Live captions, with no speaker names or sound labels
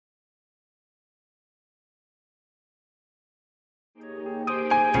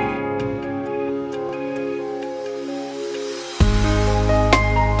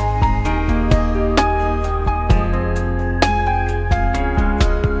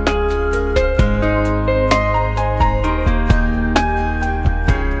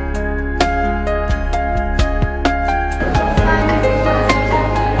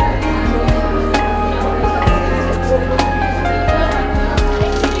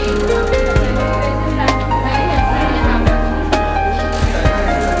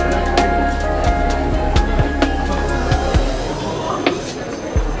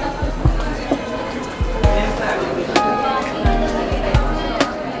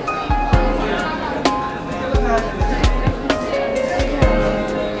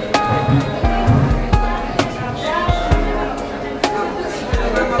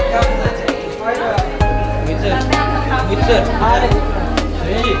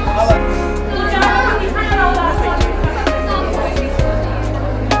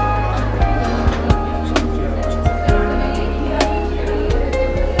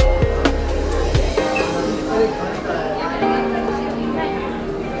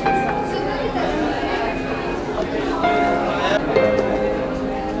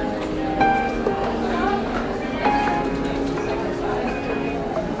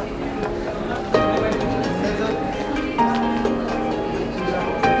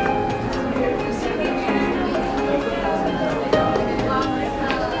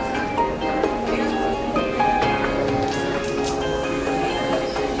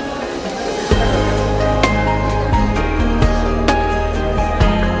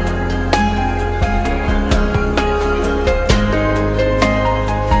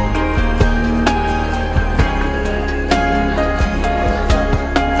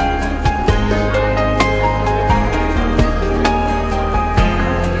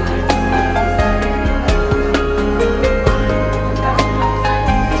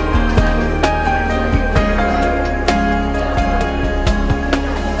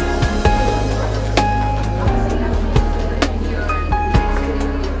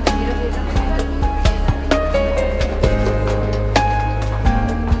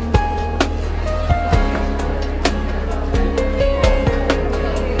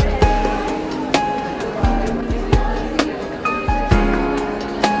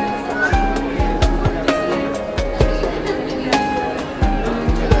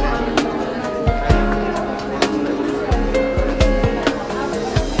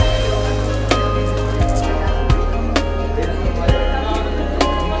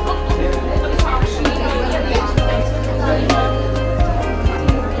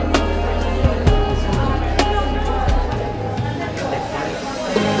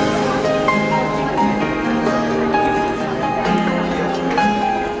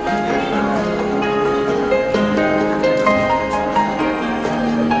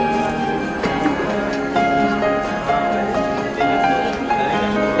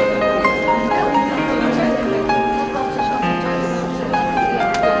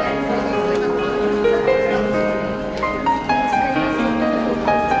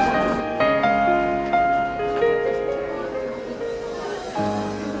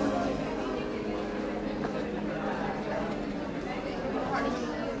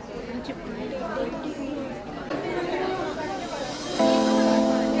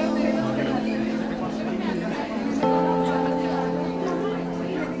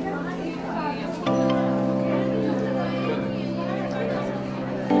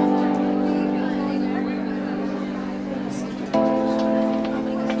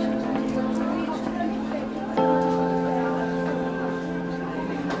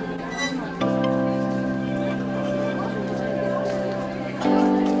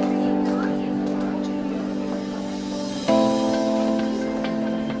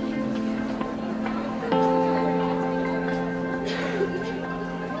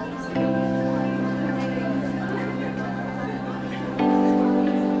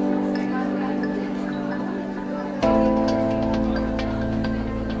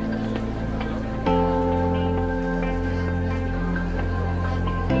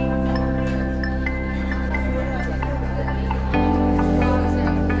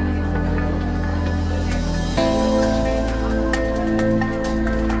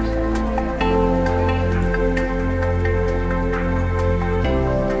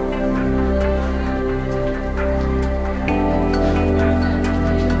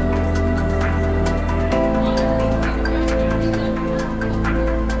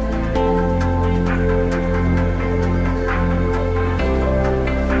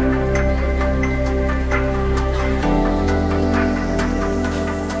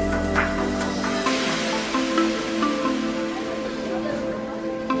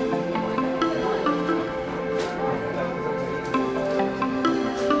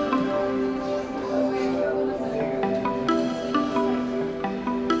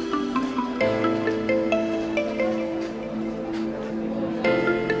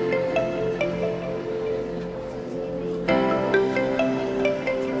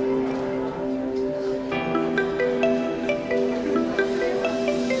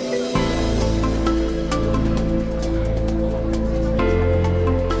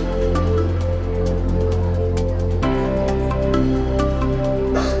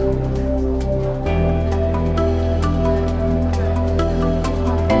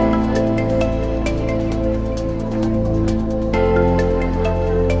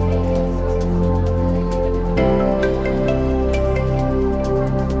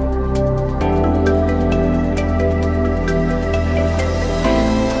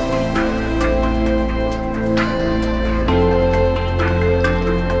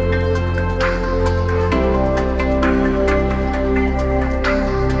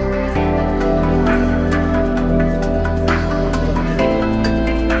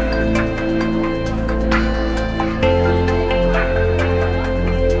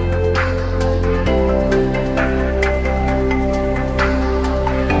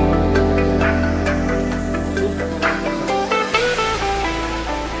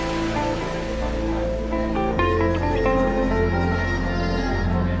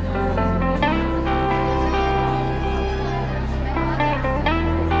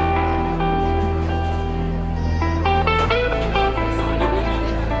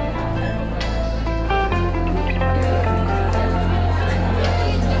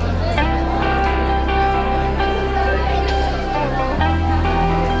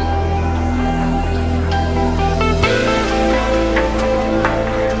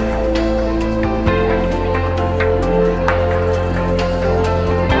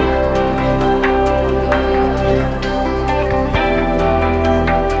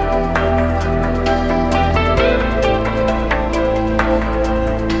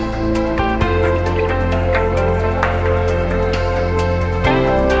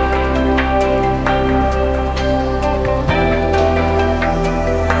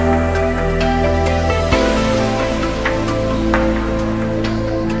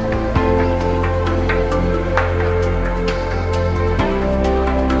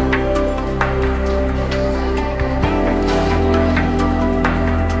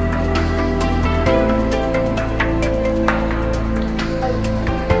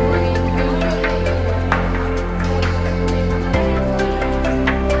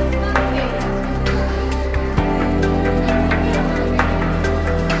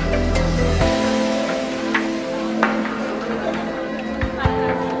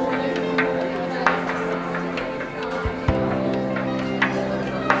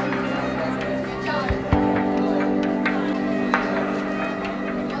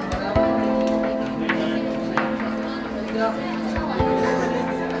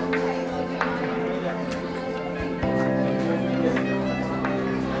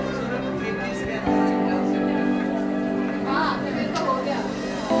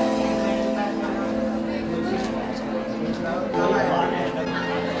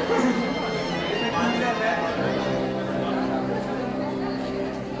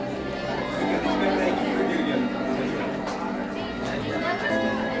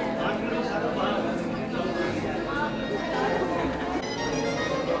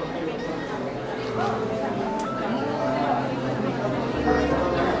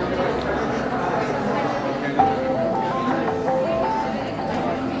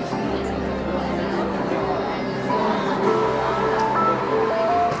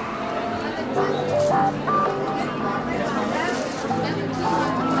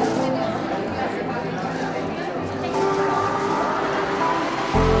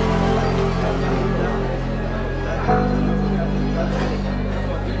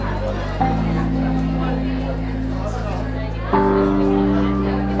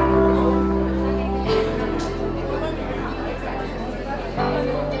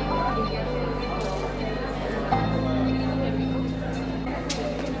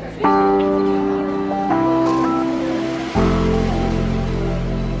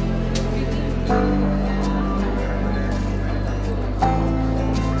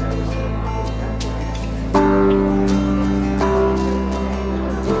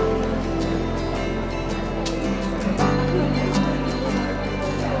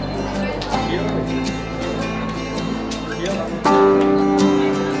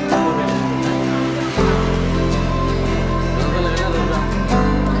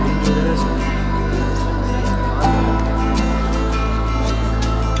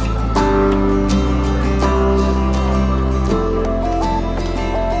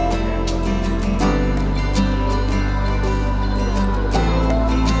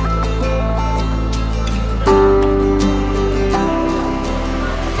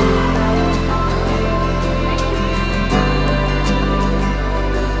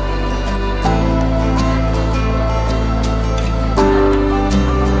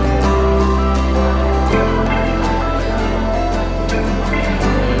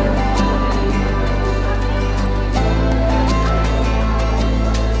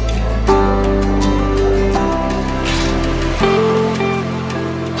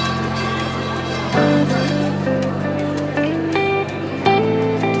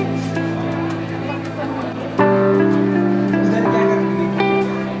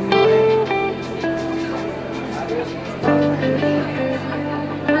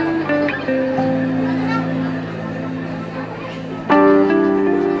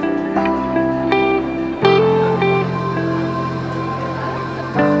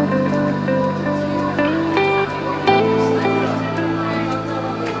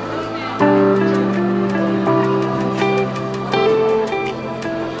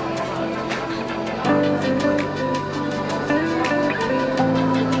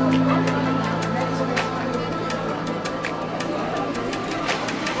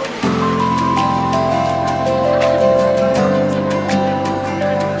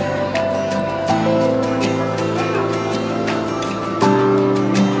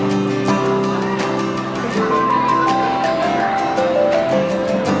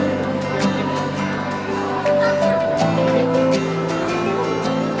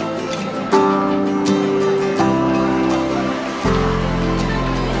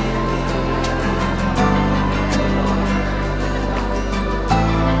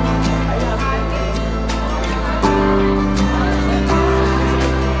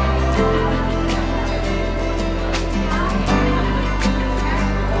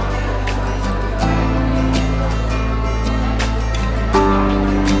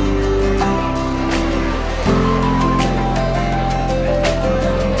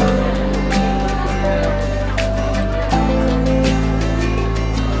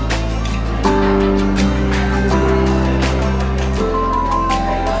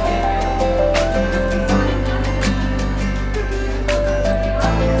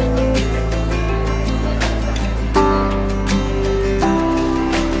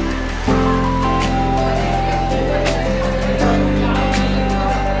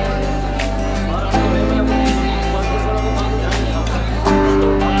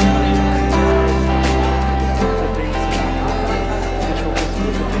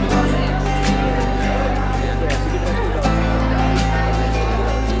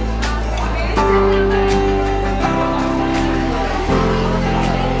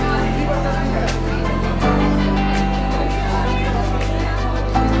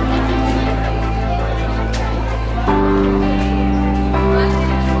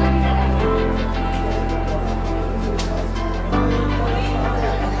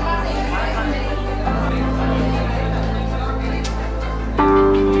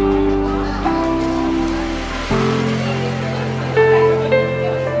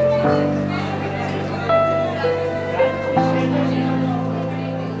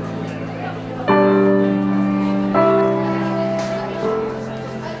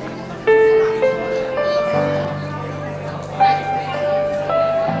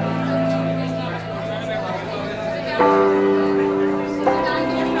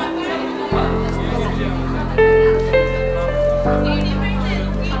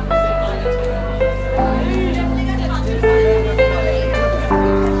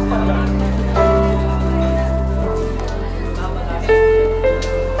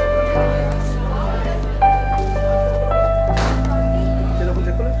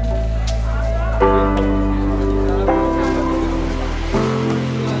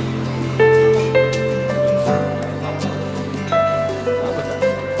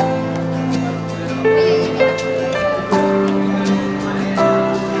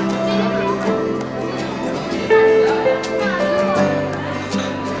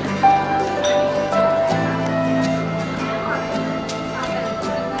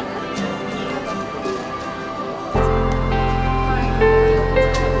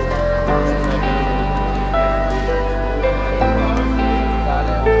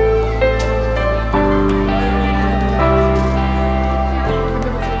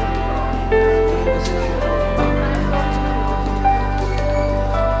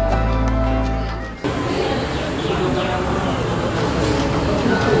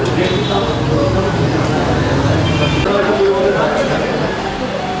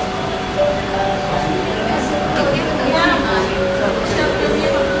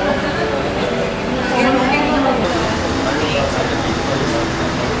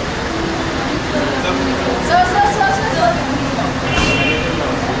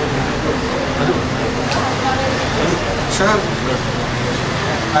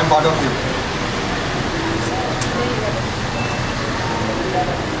I'm part of you.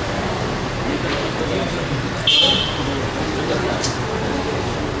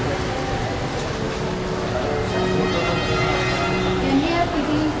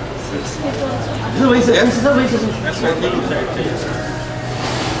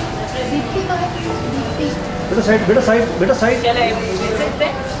 बेटा side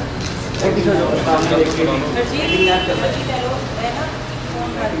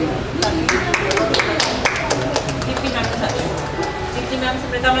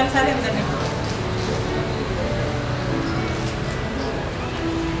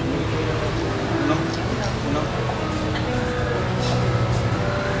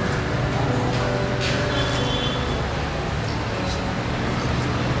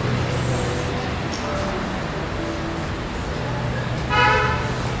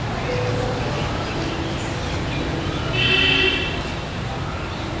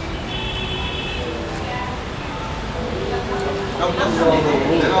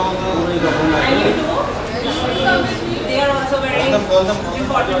They are also very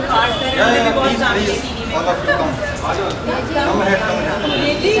important parts. Yeah, please, all of you come. Come ahead.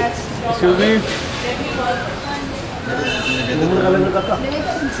 Excuse me.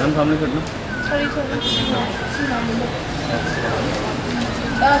 सामने करना।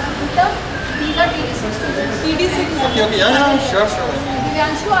 These are TD6. Okay, yeah, sure.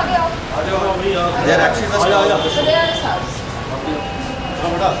 Divyanshu आगे आओ। They are actually the stars. So they are the stars.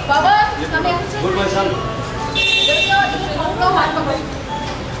 Baba, come here. Good boy, son. तुम लोग हाथ पकड़ो।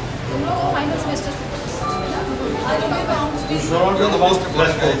 तुम लोग को final semester. You're the most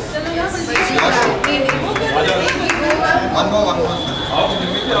blessed guys. One more.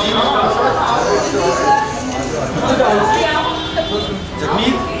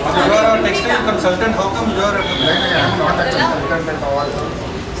 Jagmeet, you are a textile consultant. How come you are at the back? I am not a consultant at all.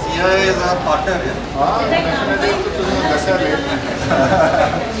 CIA is our partner here. Definitely, lesser rate.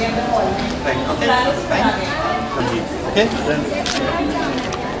 Right. Okay. Thank you. Okay. Then.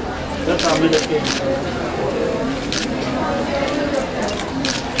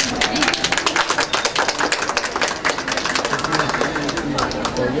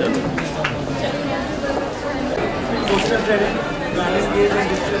 Coastal terrain, managed gauge and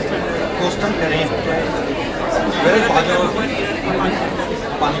distress standard. Coastal terrain. Where is Bhajav?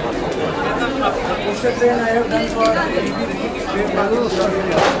 Coastal terrain I have done for Canada.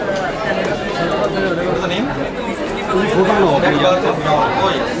 What is the name? Photo low Oh, yes.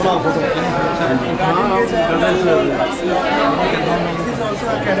 बना photo It is also a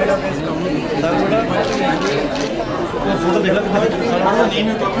Canada based company. Photo देख लो What's the name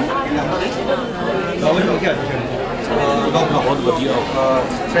you told me? गाँव में क्या No, बहुत बढ़िया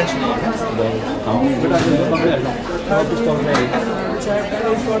French name. बेटा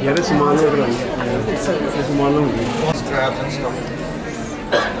यार सामान है सामान होगी Scraps and stuff.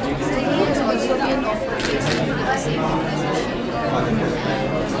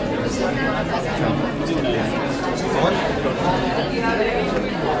 What?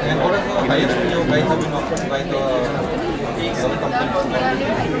 And what is the highest you guys have been offered by the other companies?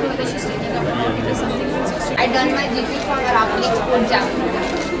 I done my GP for Rapid Export Jam.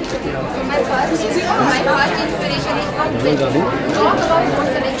 So my first inspiration is from talk about what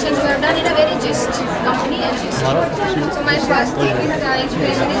collections were done in a very gist company and gist. So my first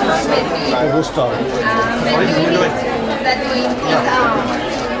inspiration is from Bentley. Bentley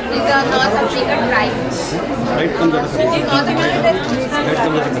is a North African tribe. Right कम कर North African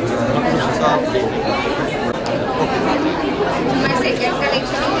My second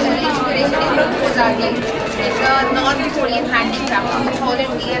collection is inspiration is from Kozadi. It's a non-Korean handicraft,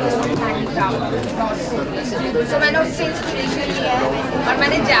 Holland handicraft. So मैंने उससे inspiration लिया है और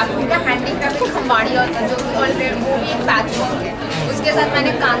मैंने जयपुर का handicraft एक खंबाड़ी होता है जो कि ऑलरेडी वो भी एक पैच वर्क है उसके साथ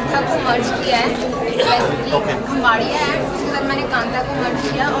मैंने कांथा को मर्ज किया है खंबाड़ी है उसके साथ मैंने कांथा को मर्ज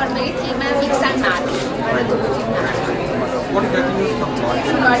किया और मेरी थीम है मिक्स एंड मैच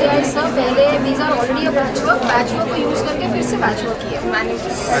खंबाड़ी ऐसा पहले these are already a patchwork को यूज करके फिर से patchwork किया मैंने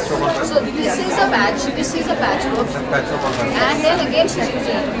so this is a patchwork and then again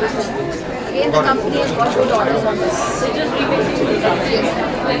again the company has got good orders on this. They just remake it. Yes.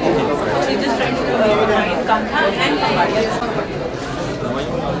 They just try to Kantha and Kambadi.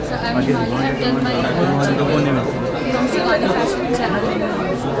 So I have done my fashion channel.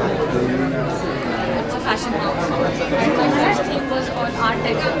 It's a fashion house. My first thing was on art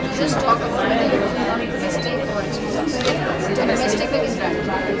tech. Just talk about domestic or domestic with Israel.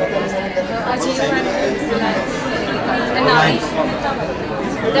 And now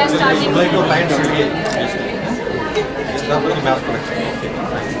they're starting. It's not very mass production.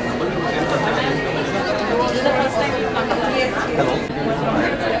 This is the first time you've come here. Hello.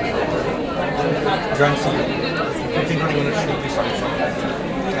 Joint CEO. 15-20 minutes should be starting shop.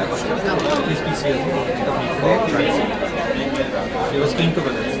 Please be here. She was keen to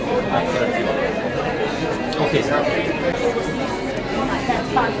visit, so I'm correct. Okay, sir.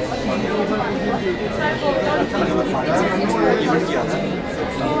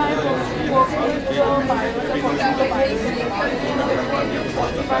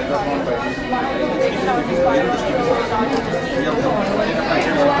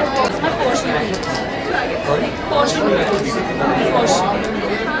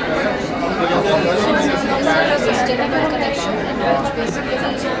 Sustainable connection, which basically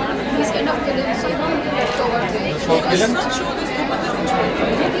these kind of films over there. Show this to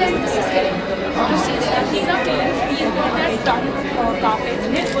this is to see that these are films. These were that down carpets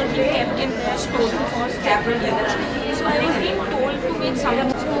which were kept in their store for several years. So I was being told to make some of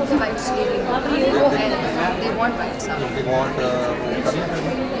The white scaling. Go ahead. They want white sound. They want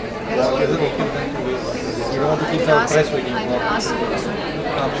is it okay with them to wait? You don't want to keep the press waiting. I will ask you.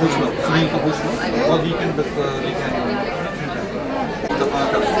 Push no. Sunil to push no. Or we can the park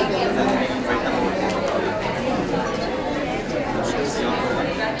and wait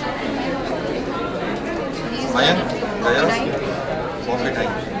Mayan, Gaya, Bombay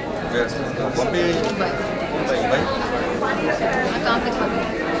time. Where? Bombay, Mumbai. I can't pick up.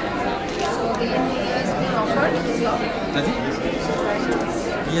 So the NDA has been offered.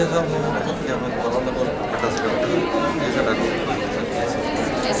 Yes, I'm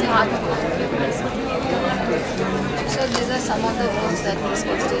जैसे हाथ So these are some of the works that these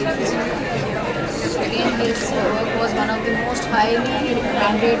kids did. So again, his work was one of the most highly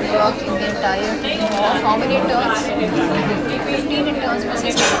branded work in the entire team of how many turns? 15 in turns में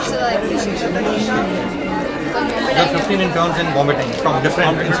 6 turns I appreciate. There are 15 interns in Bombay time from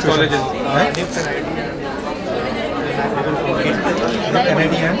different colleges.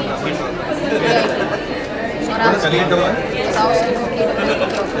 NIT and what is Kalyan Tower?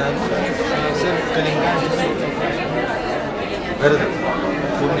 Where is it?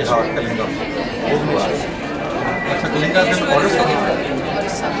 Kalinga. So Kalinga is orders for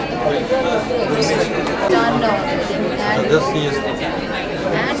done so this he is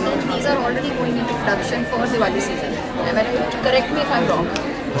and then these are already going into production for Diwali season. Correct me if I'm wrong.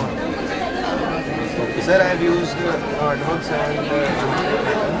 Sir, I have used dogs and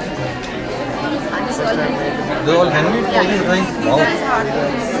they're all handmade for these drawings? Wow.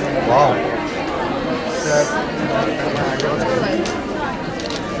 Wow.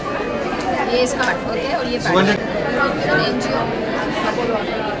 ये इसका artwork है और ये NGO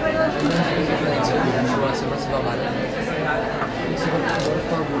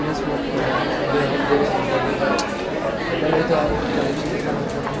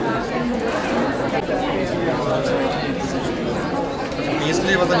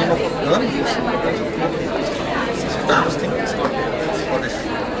Paisley was the name of a girl? Interesting. Scottish.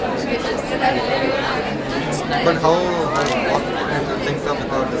 But how things are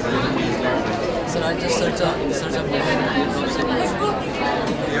without designing Paisley? Sir, I just search up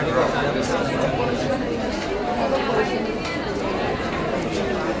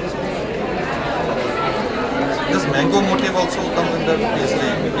This mango motif also comes in the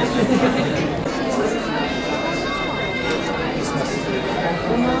Paisley.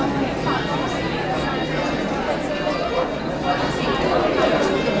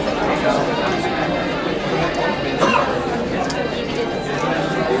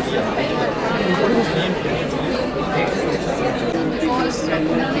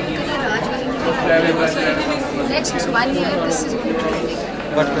 Next 1 year, this is going to be trending.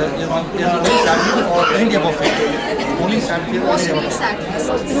 But is only satin or any above it? Only satin or any Mostly above? satin.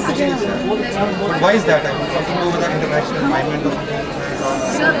 But why is that? I mean, something to do with the international environment or something?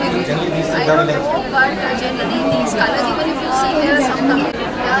 Generally these I things don't are linked. know, but generally these colors, even if you see here, some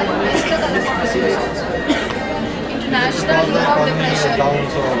companies are extra color combinations also. International Year of Depression.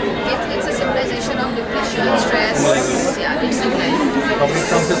 It's a symbolization of depression, stress. Yeah, it's symbolizing. Probably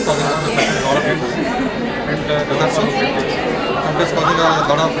Trump is causing a lot of people. And that's so. Trump is causing a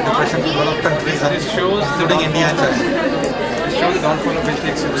lot of depression in a lot of countries, including India and China. it shows the downfall of wealthy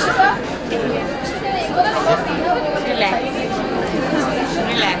exhibition.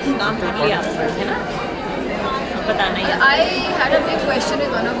 relax, काम करिए आप, है ना? बताना ही. I had a big question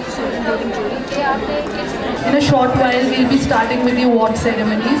with one of the students during jury. In a short while, we'll be starting with the award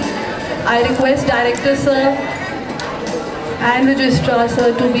ceremonies. I request Director Sir and Registrar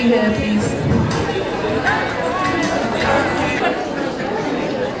Sir to be here, please.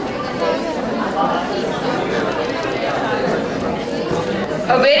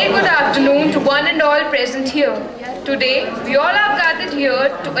 A very good afternoon to one and all present here. Today, we all have gathered here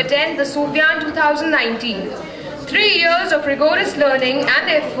to attend the Suvyan 2019. 3 years of rigorous learning and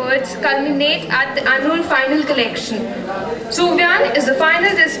efforts culminate at the annual final collection. Suvyan is the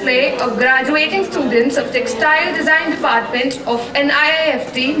final display of graduating students of Textile Design Department of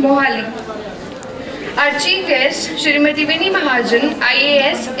NIIFT, Mohali. Our chief guest, Shrimati Vinny Mahajan,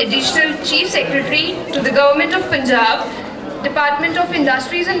 IAS, Additional Chief Secretary to the Government of Punjab, Department of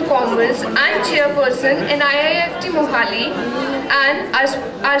Industries and Commerce and Chairperson NIIFT Mohali, and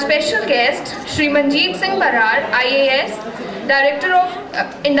our special guest, Shri Manjeet Singh Barar, IAS, Director of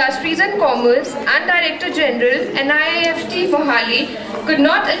Industries and Commerce and Director General NIIFT Mohali, could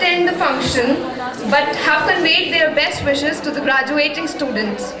not attend the function but have conveyed their best wishes to the graduating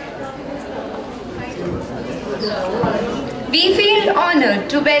students. We feel honoured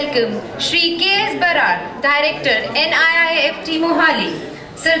to welcome Shri K.S. Barar, Director NIIFT Mohali,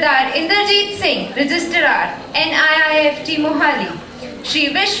 Sardar Inderjeet Singh, Registrar NIIFT Mohali, Shri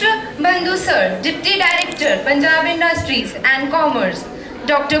Vishwa Bandhu Sir, Deputy Director Punjab Industries and Commerce,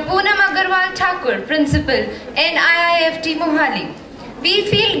 Dr. Poonam Agarwal Thakur, Principal NIIFT Mohali. We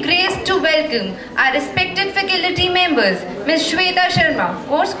feel graced to welcome our respected faculty members, Ms. Shweta Sharma,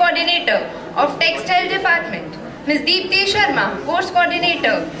 Course Coordinator of Textile Department, Ms. Deepti Sharma, Course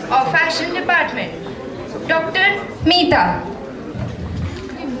Coordinator of Fashion Department, Dr. Meeta,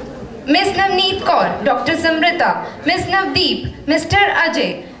 Ms. Navneet Kaur, Dr. Samrita, Ms. Navdeep, Mr.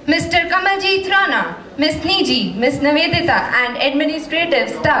 Ajay, Mr. Kamaljeet Rana, Ms. Niji, Ms. Navedita and administrative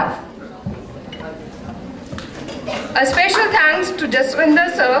staff. A special thanks to Jaswinder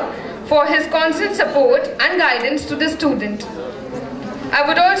sir for his constant support and guidance to the student. I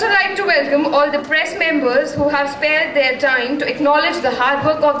would also like to welcome all the press members who have spared their time to acknowledge the hard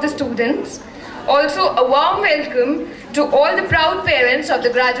work of the students. Also, a warm welcome to all the proud parents of the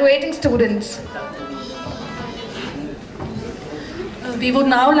graduating students. We would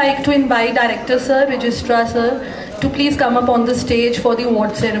now like to invite Director Sir, Registrar Sir to please come up on the stage for the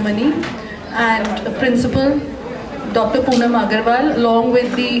award ceremony, and Principal Dr. Poonam Agarwal along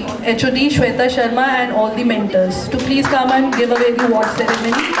with the HOD Shweta Sharma and all the mentors to please come and give away the award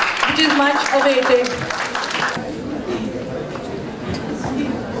ceremony, which is much awaited.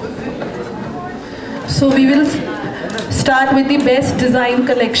 So we will start with the best design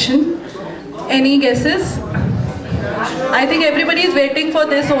collection. Any guesses? I think everybody is waiting for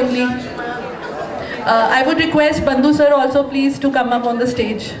this only. I would request Bandhu sir also please to come up on the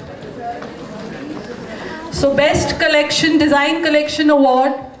stage. So best collection, design collection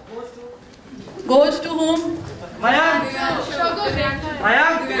award goes to whom? Mayank.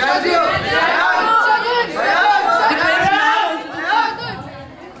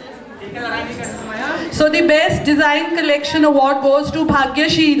 So the best design collection award goes to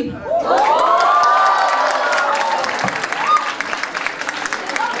Bhagyasheel.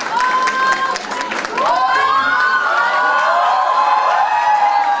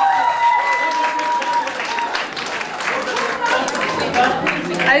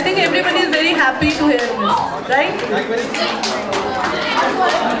 I think everybody is very happy to hear this, right?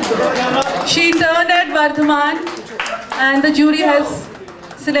 She turned at Vardhaman and the jury has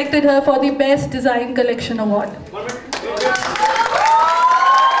selected her for the Best Design Collection Award.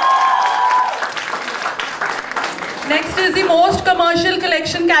 Next is the Most Commercial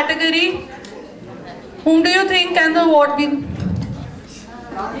Collection category. Whom do you think can the award be?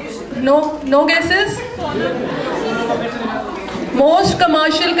 No guesses? Most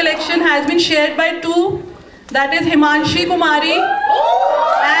commercial collection has been shared by two, that is Himanshi Kumari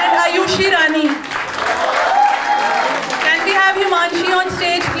and Ayushi Rani. Can we have Himanshi on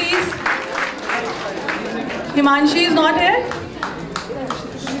stage please? Himanshi is not here?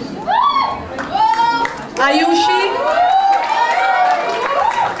 Ayushi?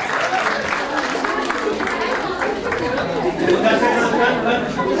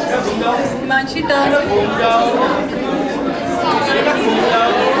 Himanshi turn.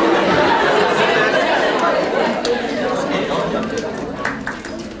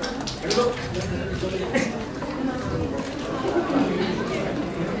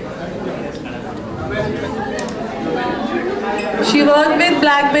 She worked with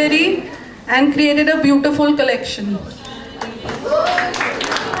BlackBerry and created a beautiful collection.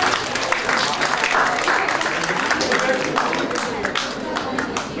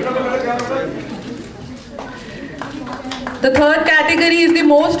 The third category is the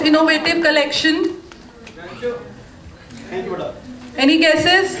most innovative collection. Any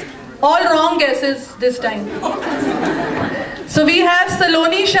guesses? All wrong guesses this time. So we have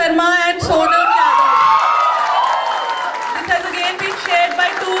Saloni Sharma and Sonam Yadav. This has again been shared by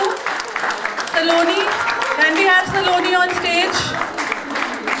Saloni. Can we have Saloni on stage?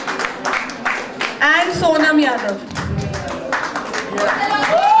 And Sonam Yadav.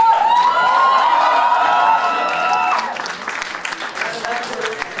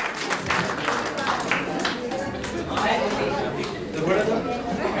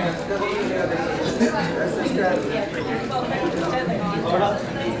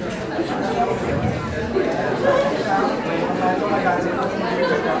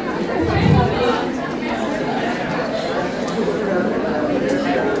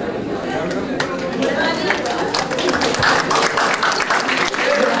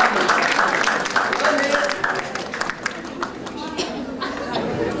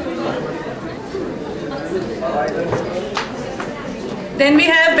 Then we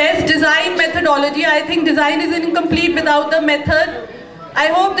have best design methodology. I think design is incomplete without the method. I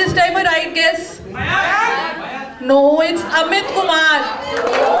hope this time a right guess. No, it's Amit Kumar.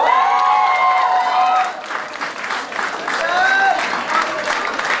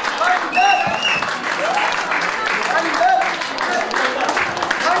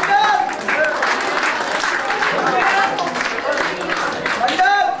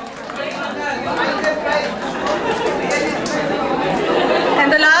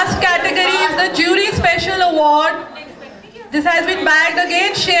 And the last category is the Jury Special Award. This has been bagged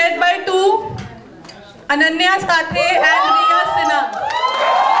again, shared by two, Ananya Sathe and Riya Sinha.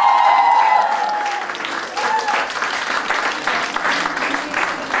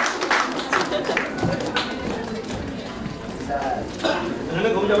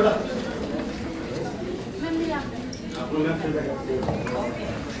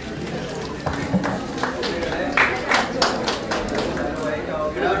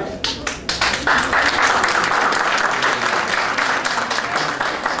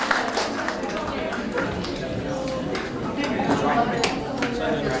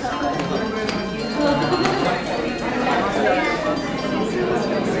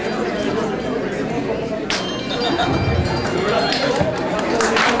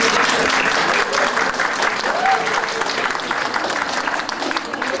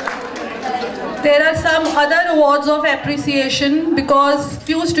 There are some other awards of appreciation because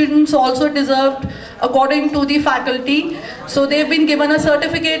few students also deserved according to the faculty. So they've been given a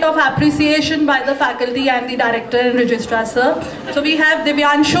certificate of appreciation by the faculty and the director and registrar sir. So we have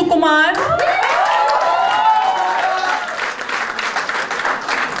Divyanshu Kumar.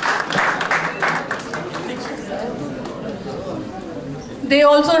 They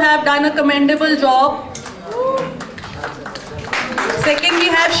also have done a commendable job. Second, we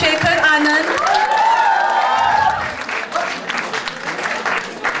have Shekhar Anand.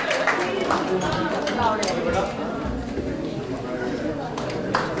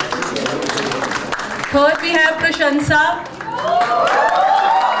 Third, we have Prashansa.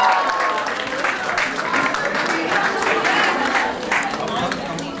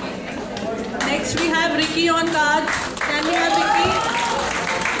 Next, we have Ricky on cards. Can we have Ricky?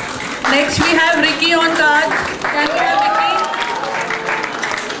 Next, we have Ricky on cards. Can we have Ricky?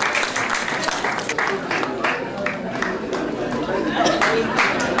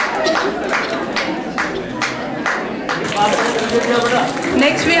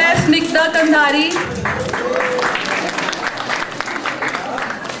 Next we have Snikta Kandhari.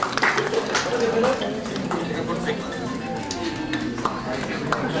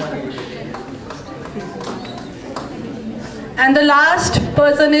 And the last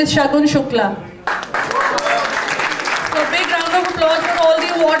person is Shagun Shukla. So big round of applause for all the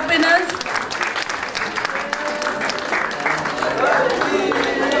award winners.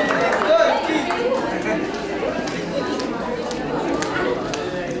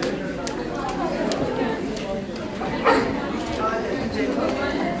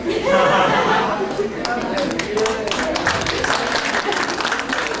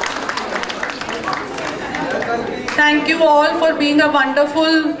 Thank you all for being a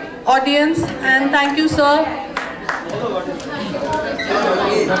wonderful audience and thank you sir.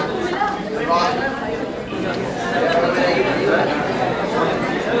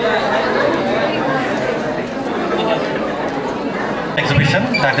 Exhibition,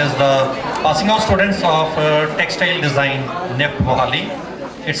 that is the passing out students of Textile Design Niift Mohali.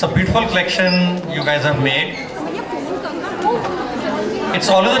 It's a beautiful collection you guys have made. It's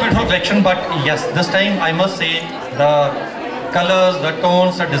always a beautiful collection, but yes, this time I must say the colors, the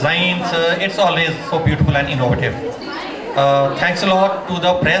tones, the designs, it's always so beautiful and innovative. Thanks a lot to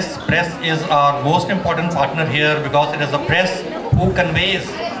the press. Press is our most important partner here because it is the press who conveys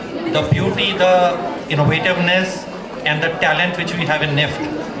the beauty, the innovativeness and the talent which we have in Niift.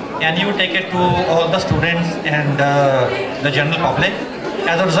 And you take it to all the students and the general public.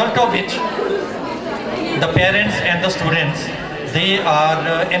 as a result of which the parents and the students, they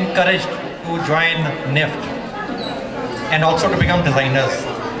are encouraged to join Niift and also to become designers.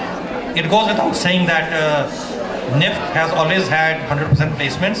 It goes without saying that Niift has always had 100%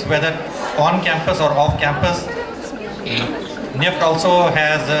 placements, whether on campus or off campus. Niift also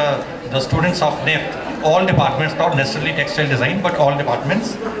has the students of Niift, all departments, not necessarily textile design, but all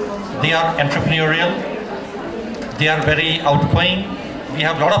departments. They are entrepreneurial, they are very outgoing. We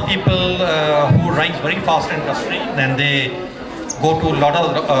have a lot of people who rise very fast in industry, and they go to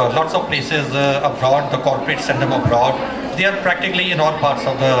lots of places abroad. The corporates send them abroad. They are practically in all parts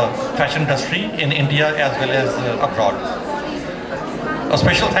of the fashion industry in India as well as abroad. A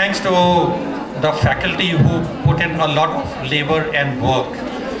special thanks to the faculty who put in a lot of labor and work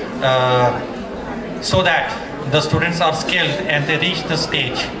so that the students are skilled and they reach the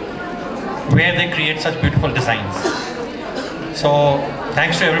stage where they create such beautiful designs. So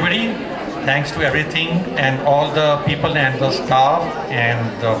thanks to everybody, thanks to everything, and all the people and the staff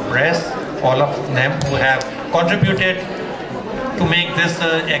and the press, all of them who have contributed to make this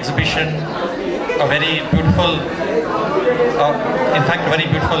exhibition a very beautiful, in fact, a very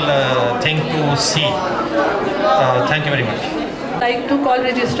beautiful thing to see. Thank you very much. I'd like to call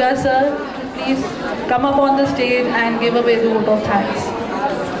Registrar Sir to please come up on the stage and give away the vote of thanks.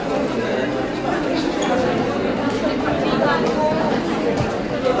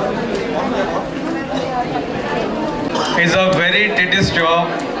 It's a very tedious job.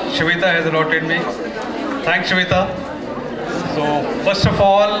 Shweta has allotted me. Thanks, Shweta. So, first of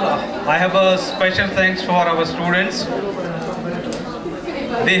all, I have a special thanks for our students.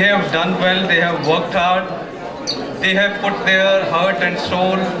 They have done well, they have worked hard, they have put their heart and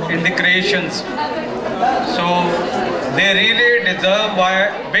soul in the creations. So, they really deserve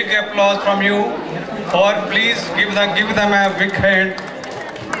a big applause from you. Or please give them a big hand.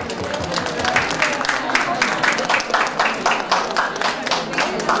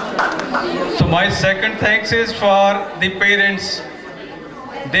 So my second thanks is for the parents.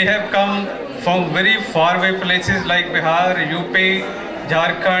 They have come from very far away places like Bihar, UP,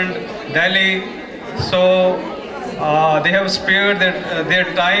 Jharkhand, Delhi. So they have spared their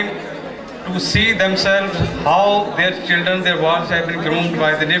time to see themselves how their children, their wards have been groomed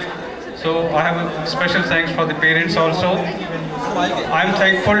by the Niift. So I have a special thanks for the parents also. I am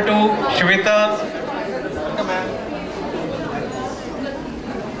thankful to Shweta.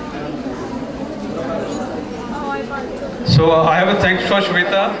 So I have a thanks for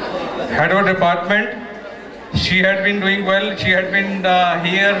Shweta, head of department. She had been doing well. She had been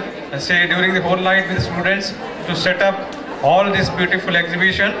here, say, during the whole night with students to set up all this beautiful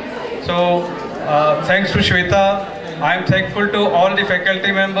exhibition. So thanks to Shweta. I am thankful to all the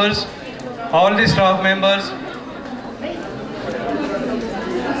faculty members, all the staff members.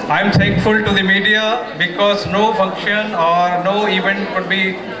 I am thankful to the media because no function or no event could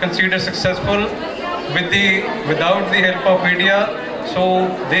be considered successful without the help of media. So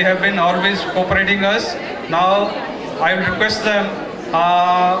they have been always cooperating us. Now I will request them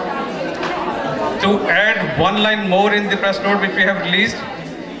to add one line more in the press note which we have released.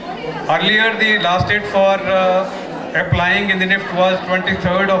 Earlier the last date for applying in the Niift was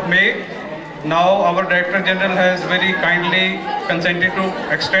 23rd of May. Now our Director General has very kindly consented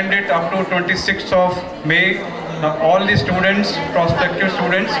to extend it up to 26th of May. Now all the students, prospective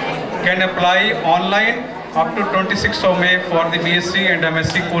students, can apply online up to 26th of May for the BSc and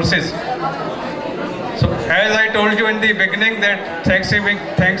MSc courses. So as I told you in the beginning that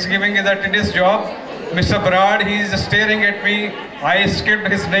Thanksgiving is a tedious job. Mr. Brad, he is staring at me. I skipped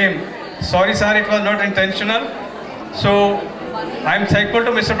his name. Sorry sir, it was not intentional. So I am thankful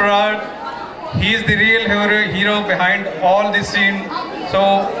to Mr. Brad. He is the real hero behind all this scene.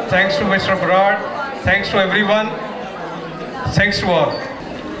 So thanks to Mr. Brad. Thanks to everyone. Thanks to all.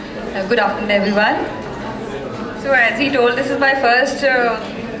 Good afternoon, everyone. So as he told, this is my first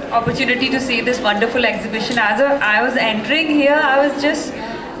opportunity to see this wonderful exhibition. As I was entering here, I was just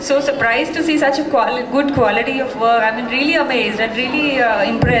so surprised to see such a good quality of work. I mean, really amazed and really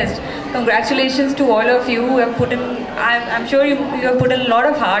impressed. Congratulations to all of you who have put in, I'm sure you have put in a lot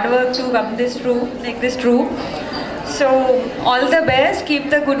of hard work to come this through, make this true. So all the best, keep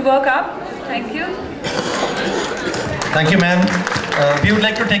the good work up. Thank you. Thank you, ma'am. We would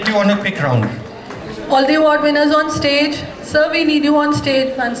like to take you on a quick round. All the award winners on stage. Sir, we need you on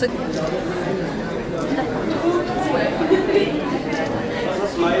stage once again.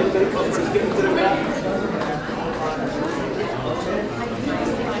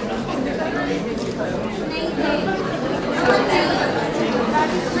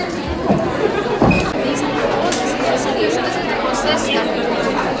 This is the process.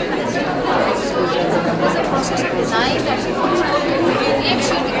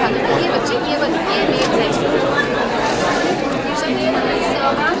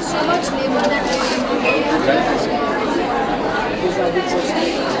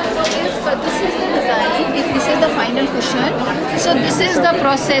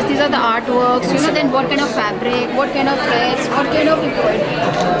 process, these are the artworks, you know, then what kind of fabric, what kind of threads, what kind of embroidery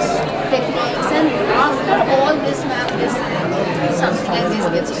techniques, and after all this map is something like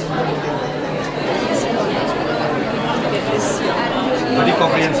this gets very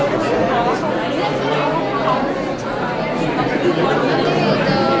comprehensive.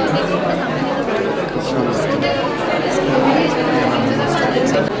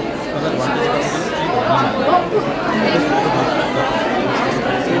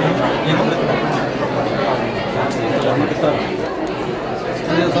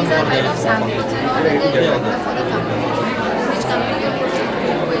 These are kind of samples and all that they do for the company, which company will put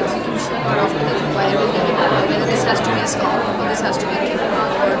into execution or after the requirement, whether this has to be stock or this has to be kept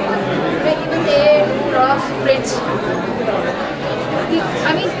or even they do rough prints.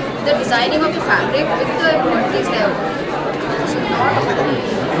 I mean, the designing of the fabric with the embroidery is there. So not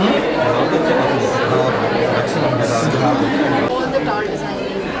all the tall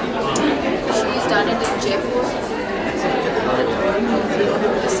designing. She's done it in Jaipur.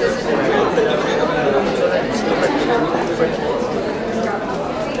 This is